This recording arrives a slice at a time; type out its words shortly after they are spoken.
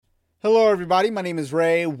Hello, everybody. My name is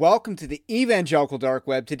Ray. Welcome to the Evangelical Dark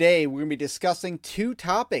Web. Today, we're going to be discussing two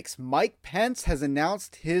topics. Mike Pence has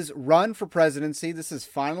announced his run for presidency. This has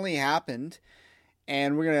finally happened,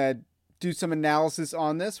 and we're going to do some analysis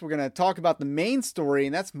on this. We're going to talk about the main story,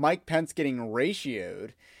 and that's Mike Pence getting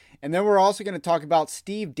ratioed. And then we're also going to talk about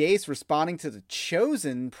Steve Deace responding to the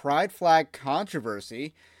Chosen pride flag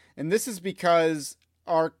controversy. And this is because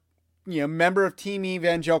our member of Team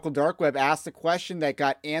Evangelical Dark Web asked a question that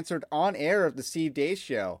got answered on air of the Steve Deace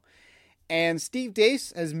show. And Steve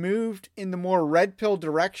Deace has moved in the more red pill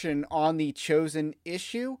direction on the Chosen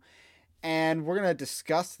issue. And we're going to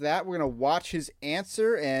discuss that. We're going to watch his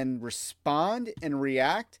answer and respond and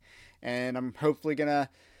react. And I'm hopefully going to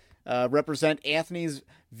represent Anthony's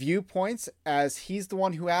viewpoints as he's the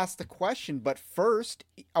one who asked the question. But first,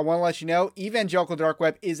 I want to let you know, Evangelical Dark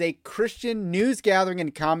Web is a Christian news gathering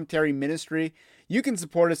and commentary ministry. You can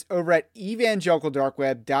support us over at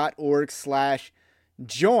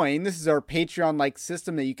evangelicaldarkweb.org/join. This is our Patreon-like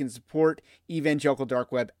system that you can support Evangelical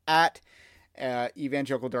Dark Web at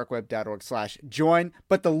evangelicaldarkweb.org/join.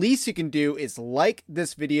 But the least you can do is like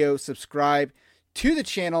this video, subscribe to the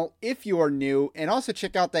channel if you are new, and also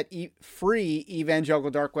check out that free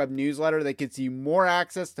Evangelical Dark Web newsletter that gets you more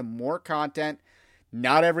access to more content.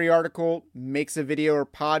 Not every article makes a video or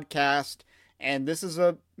podcast, and this is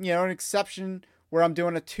an exception where I'm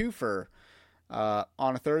doing a twofer on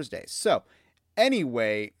a Thursday. So,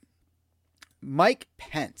 anyway, Mike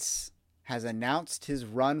Pence has announced his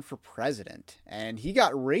run for president, and he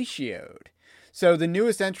got ratioed. So the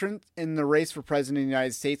newest entrant in the race for president of the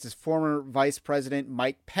United States is former Vice President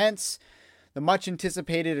Mike Pence. The much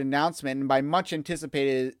anticipated announcement, and by much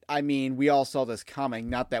anticipated, I mean we all saw this coming,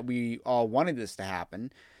 not that we all wanted this to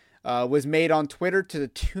happen, was made on Twitter to the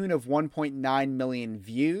tune of 1.9 million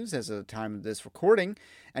views as of the time of this recording,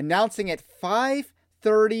 announcing at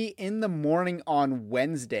 5:30 in the morning on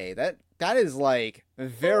Wednesday. That is like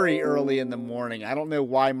very early in the morning. I don't know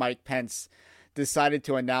why Mike Pence decided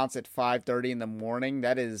to announce at 5:30 in the morning.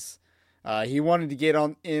 That is, he wanted to get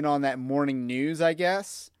in on that morning news, I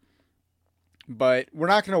guess. But we're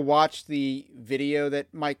not going to watch the video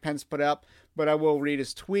that Mike Pence put up, but I will read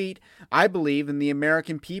his tweet. I believe in the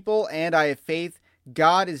American people, and I have faith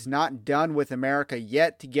God is not done with America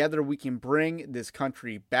yet. Together we can bring this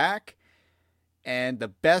country back. And the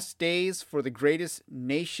best days for the greatest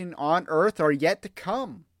nation on earth are yet to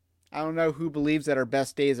come. I don't know who believes that our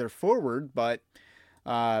best days are forward, but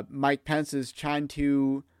Mike Pence is trying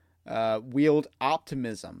to wield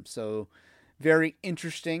optimism. So, very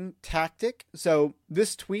interesting tactic. So,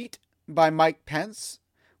 this tweet by Mike Pence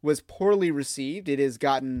was poorly received. It has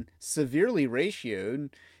gotten severely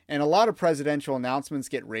ratioed, and a lot of presidential announcements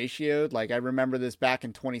get ratioed. Like, I remember this back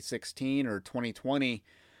in 2016 or 2020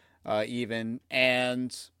 even,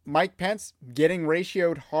 and Mike Pence getting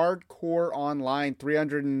ratioed hardcore online,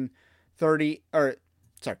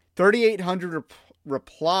 3,800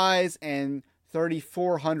 replies and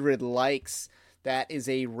 3,400 likes. That is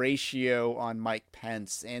a ratio on Mike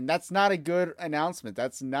Pence, and that's not a good announcement.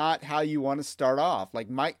 That's not how you want to start off. Like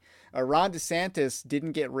Ron DeSantis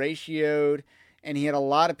didn't get ratioed, and he had a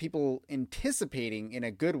lot of people anticipating, in a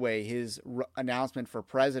good way, his announcement for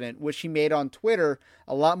president, which he made on Twitter,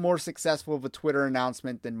 a lot more successful of a Twitter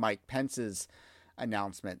announcement than Mike Pence's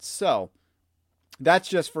announcement. So, that's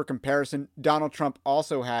just for comparison. Donald Trump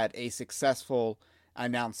also had a successful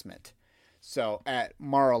announcement. So, at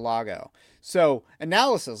Mar-a-Lago. So,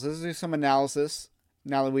 analysis. Let's do some analysis.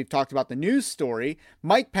 Now that we've talked about the news story,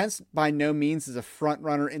 Mike Pence by no means is a front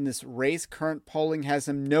runner in this race. Current polling has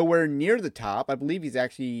him nowhere near the top. I believe he's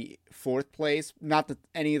actually fourth place. Not that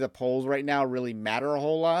any of the polls right now really matter a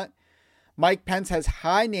whole lot. Mike Pence has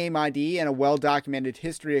high name ID and a well-documented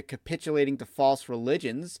history of capitulating to false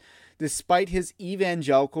religions, despite his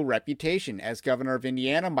evangelical reputation. As governor of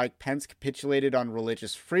Indiana, Mike Pence capitulated on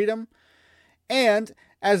religious freedom. And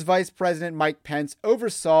as vice president, Mike Pence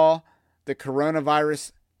oversaw the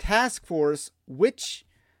coronavirus task force, which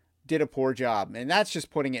did a poor job. And that's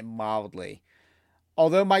just putting it mildly.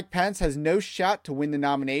 Although Mike Pence has no shot to win the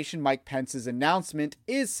nomination, Mike Pence's announcement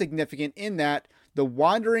is significant in that the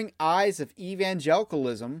wandering eyes of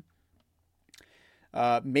evangelicalism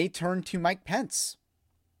may turn to Mike Pence.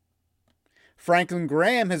 Franklin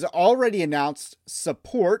Graham has already announced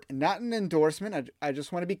support, not an endorsement, I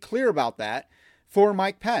just want to be clear about that, for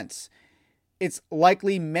Mike Pence. It's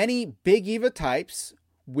likely many big Eva types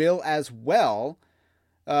will as well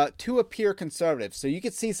to appear conservative. So you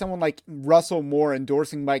could see someone like Russell Moore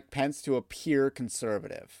endorsing Mike Pence to appear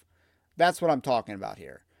conservative. That's what I'm talking about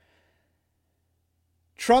here.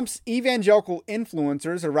 Trump's evangelical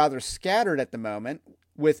influencers are rather scattered at the moment,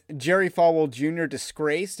 with Jerry Falwell Jr.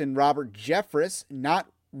 disgraced and Robert Jeffress not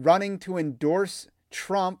running to endorse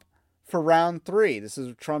Trump for round 3. This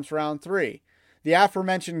is Trump's round 3. The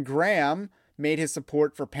aforementioned Graham made his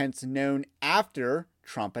support for Pence known after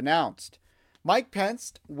Trump announced. Mike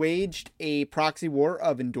Pence waged a proxy war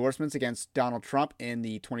of endorsements against Donald Trump in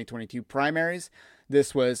the 2022 primaries.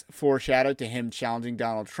 This was foreshadowed to him challenging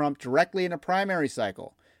Donald Trump directly in a primary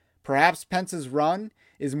cycle. Perhaps Pence's run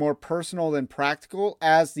is more personal than practical,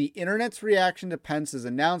 as the internet's reaction to Pence's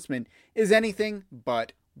announcement is anything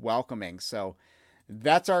but welcoming. So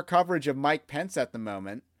that's our coverage of Mike Pence at the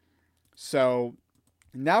moment. So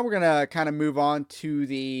now we're going to kind of move on to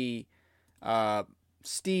the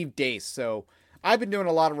Steve Deace. So I've been doing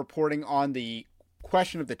a lot of reporting on the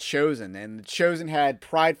question of The Chosen, and The Chosen had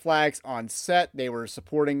pride flags on set. They were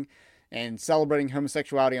supporting and celebrating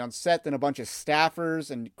homosexuality on set. Then a bunch of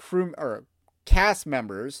staffers and crew or cast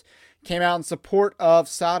members came out in support of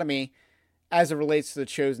sodomy as it relates to The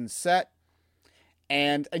Chosen set.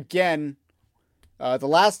 And again, the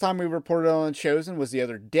last time we reported on The Chosen was the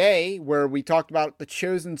other day, where we talked about The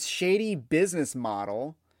Chosen's shady business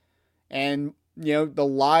model and, you know, the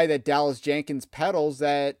lie that Dallas Jenkins peddles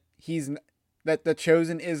that The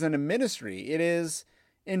Chosen isn't a ministry. It is,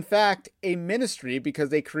 in fact, a ministry because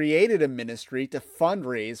they created a ministry to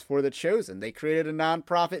fundraise for The Chosen. They created a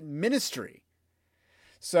nonprofit ministry.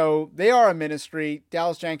 So they are a ministry.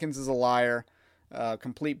 Dallas Jenkins is a liar,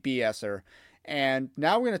 complete BSer. And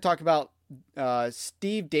now we're going to talk about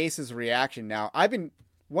Steve Deace's reaction. Now,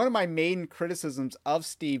 one of my main criticisms of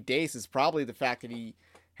Steve Deace is probably the fact that he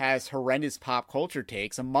has horrendous pop culture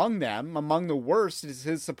takes. Among the worst is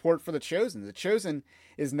his support for The Chosen. The Chosen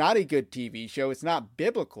is not a good TV show. It's not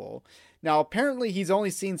biblical. Now, apparently he's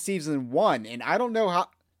only seen season 1, and I don't know how.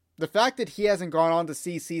 The fact that he hasn't gone on to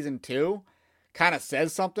see season 2 kind of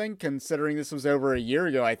says something, considering this was over a year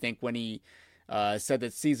ago, I think, when he said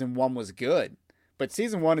that season 1 was good. But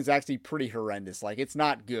season 1 is actually pretty horrendous. Like, it's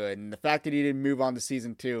not good. And the fact that he didn't move on to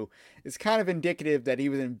season 2 is kind of indicative that he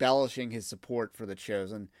was embellishing his support for The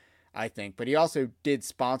Chosen, I think. But he also did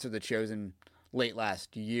sponsor The Chosen late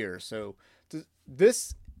last year. So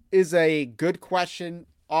this is a good question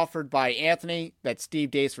offered by Anthony that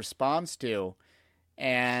Steve Deace responds to.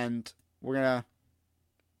 And we're going to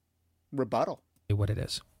rebuttal what it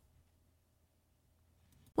is.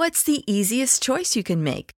 What's the easiest choice you can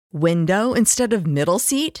make? Window instead of middle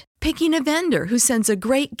seat? Picking a vendor who sends a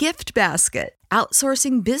great gift basket?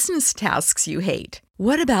 Outsourcing business tasks you hate?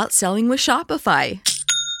 What about selling with Shopify?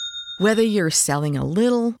 Whether you're selling a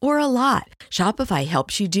little or a lot, Shopify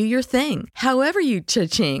helps you do your thing, however you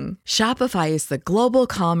cha-ching. Shopify is the global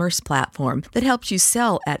commerce platform that helps you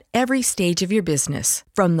sell at every stage of your business.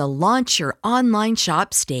 From the launch your online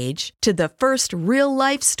shop stage to the first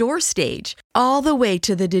real-life store stage, all the way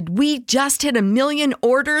to the did we just hit a million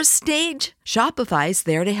orders stage. Shopify's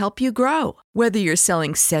there to help you grow. Whether you're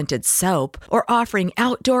selling scented soap or offering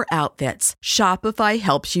outdoor outfits, Shopify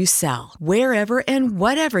helps you sell. Wherever and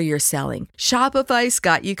whatever you're selling, Shopify's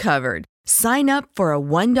got you covered. Sign up for a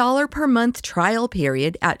 $1 per month trial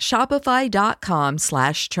period at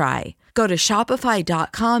shopify.com/try. Go to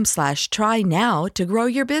shopify.com/try now to grow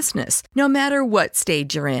your business, no matter what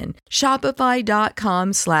stage you're in.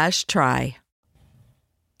 Shopify.com/try.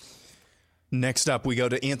 Next up, we go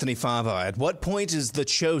to Anthony Fava. At what point is The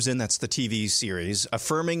Chosen, that's the TV series,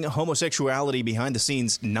 affirming homosexuality behind the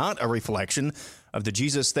scenes not a reflection of the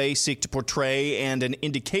Jesus they seek to portray and an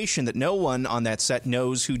indication that no one on that set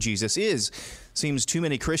knows who Jesus is? Seems too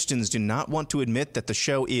many Christians do not want to admit that the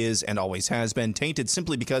show is and always has been tainted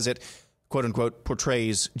simply because it, quote-unquote,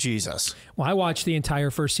 portrays Jesus. Well, I watched the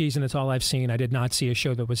entire first season. That's all I've seen. I did not see a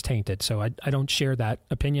show that was tainted, so I don't share that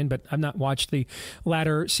opinion, but I've not watched the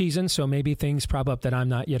latter season, so maybe things prop up that I'm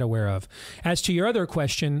not yet aware of. As to your other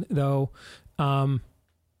question, though, when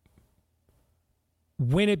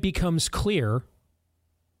it becomes clear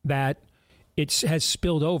that it has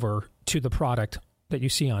spilled over to the product that you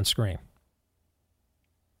see on screen.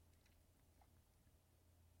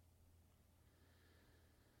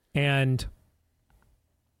 And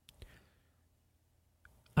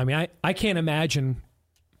I mean, I can't imagine.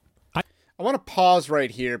 I want to pause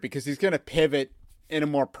right here because he's going to pivot in a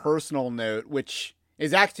more personal note, which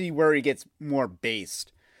is actually where he gets more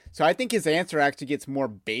based. So I think his answer actually gets more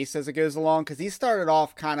based as it goes along, because he started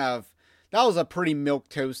off that was a pretty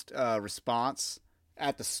milquetoast response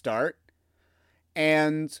at the start.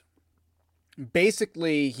 And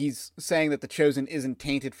basically, he's saying that The Chosen isn't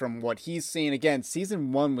tainted from what he's seen. Again,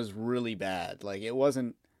 season 1 was really bad. Like, it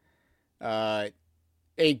wasn't a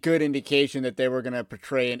good indication that they were going to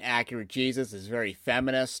portray an accurate Jesus. It's very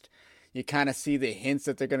feminist. You kind of see the hints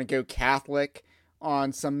that they're going to go Catholic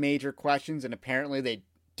on some major questions, and apparently they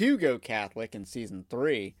do go Catholic in season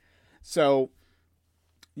 3. So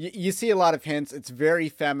you see a lot of hints. It's very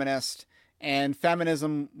feminist, and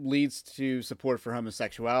feminism leads to support for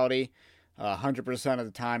homosexuality 100% of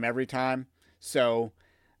the time, every time. So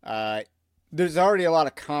there's already a lot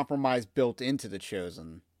of compromise built into The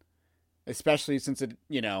Chosen, especially since it,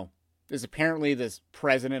 is apparently this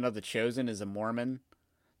president of The Chosen is a Mormon,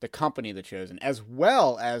 the company The Chosen, as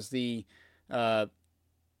well as the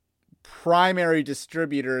primary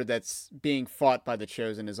distributor that's being fought by The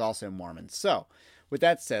Chosen is also Mormon. So with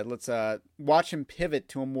that said, let's watch him pivot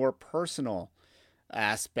to a more personal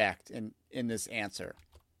aspect in this answer.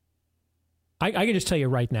 I can just tell you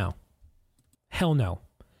right now, hell no.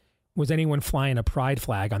 Was anyone flying a pride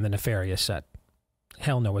flag on the Nefarious set?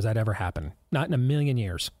 Hell no, was that ever happen? Not in a million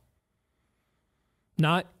years.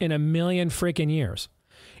 Not in a million freaking years.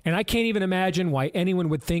 And I can't even imagine why anyone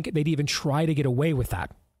would think they'd even try to get away with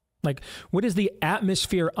that. Like, what is the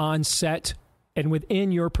atmosphere on set and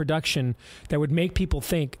within your production that would make people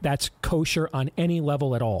think that's kosher on any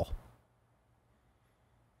level at all?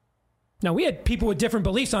 Now, we had people with different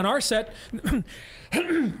beliefs on our set.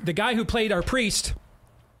 The guy who played our priest,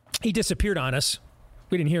 he disappeared on us.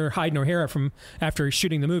 We didn't hear hide nor hair from after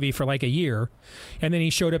shooting the movie for like a year. And then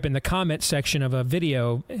he showed up in the comment section of a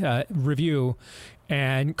video review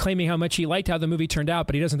and claiming how much he liked how the movie turned out,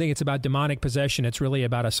 but he doesn't think it's about demonic possession. It's really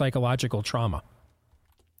about a psychological trauma.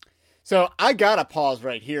 So I gotta pause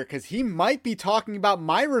right here because he might be talking about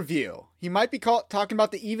my review. He might be talking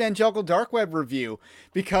about the Evangelical Dark Web review,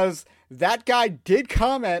 because that guy did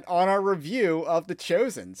comment on our review of The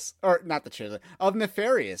Chosens, or not The Chosen, of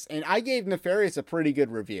Nefarious, and I gave Nefarious a pretty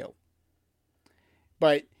good review.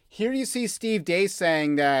 But here you see Steve Deace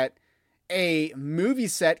saying that a movie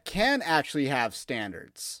set can actually have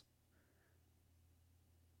standards.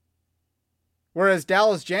 Whereas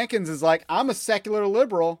Dallas Jenkins is like, I'm a secular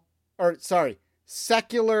liberal.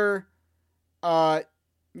 Secular,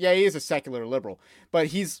 he is a secular liberal, but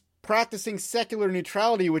he's practicing secular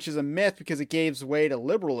neutrality, which is a myth because it gives way to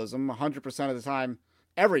liberalism 100% of the time,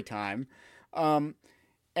 every time.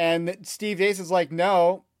 And Steve Deace is like,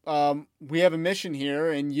 no, we have a mission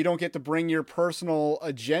here and you don't get to bring your personal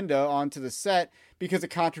agenda onto the set because it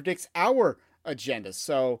contradicts our agenda.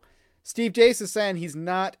 So Steve Deace is saying he's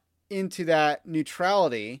not into that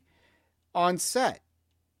neutrality on set,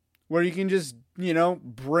 where you can just,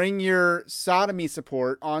 bring your sodomy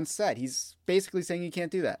support on set. He's basically saying you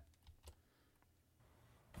can't do that.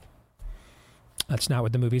 That's not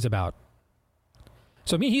what the movie's about.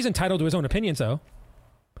 So, he's entitled to his own opinions, though.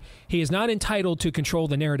 He is not entitled to control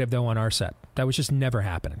the narrative, though, on our set. That was just never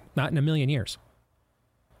happening. Not in a million years.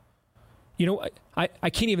 I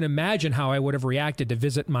can't even imagine how I would have reacted to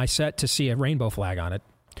visit my set to see a rainbow flag on it.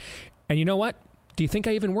 And you know what? Do you think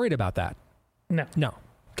I even worried about that? No.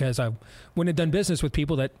 Because I wouldn't have done business with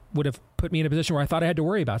people that would have put me in a position where I thought I had to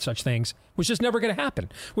worry about such things, which is never going to happen,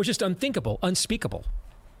 which is just unthinkable, unspeakable.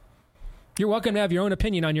 You're welcome to have your own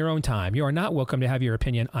opinion on your own time. You are not welcome to have your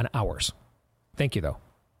opinion on ours. Thank you, though.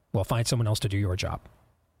 We'll find someone else to do your job.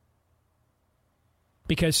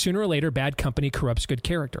 Because sooner or later, bad company corrupts good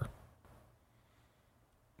character.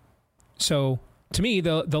 So, to me,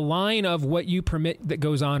 the line of what you permit that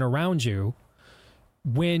goes on around you,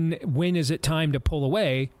 when is it time to pull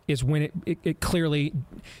away, is when it clearly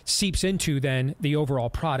seeps into then the overall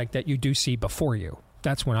product that you do see before you.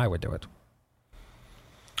 That's when I would do it.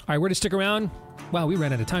 All right, we're to stick around. Wow, we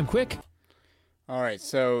ran out of time quick. All right,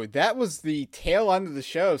 so that was the tail end of the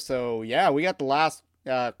show. So, yeah, we got the last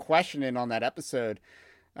question in on that episode.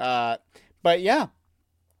 But, yeah,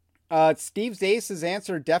 Steve Deace's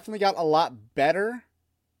answer definitely got a lot better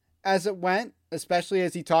as it went, especially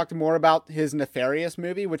as he talked more about his Nefarious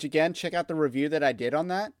movie, which, again, check out the review that I did on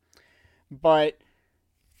that. But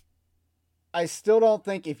I still don't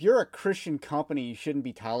think, if you're a Christian company, you shouldn't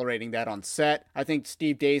be tolerating that on set. I think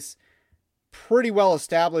Steve Deace, pretty well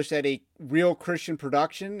established at a real Christian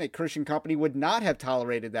production, a Christian company, would not have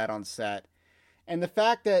tolerated that on set. And the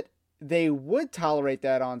fact that they would tolerate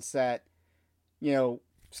that on set,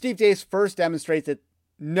 Steve Deace first demonstrates that,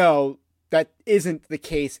 no, that isn't the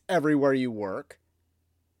case everywhere you work.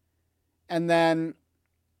 And then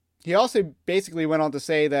he also basically went on to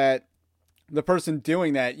say that the person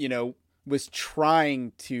doing that, was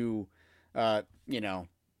trying to,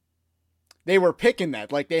 they were picking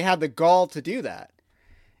that. Like, they had the gall to do that.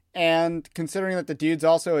 And considering that the dude's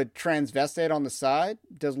also a transvestite on the side,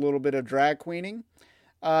 does a little bit of drag queening,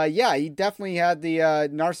 he definitely had the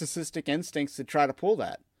narcissistic instincts to try to pull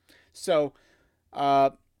that. So,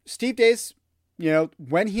 Steve Deace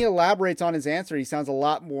when he elaborates on his answer, he sounds a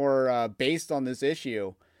lot more based on this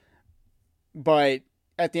issue. But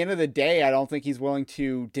at the end of the day, I don't think he's willing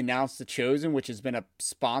to denounce The Chosen, which has been a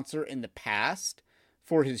sponsor in the past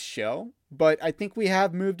for his show. But I think we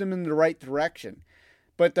have moved him in the right direction.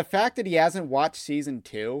 But the fact that he hasn't watched season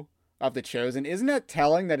 2 of The Chosen, isn't it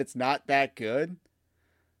telling that it's not that good?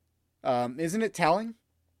 Isn't it telling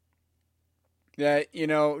that,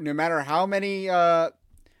 no matter how many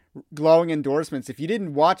glowing endorsements, if you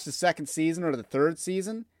didn't watch the second season or the third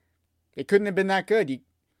season, it couldn't have been that good.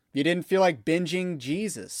 You didn't feel like binging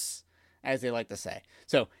Jesus, as they like to say.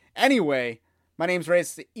 So anyway, my name's Ray.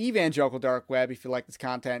 It's the Evangelical Dark Web. If you like this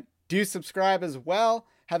content, do subscribe as well.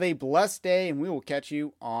 Have a blessed day, and we will catch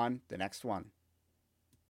you on the next one.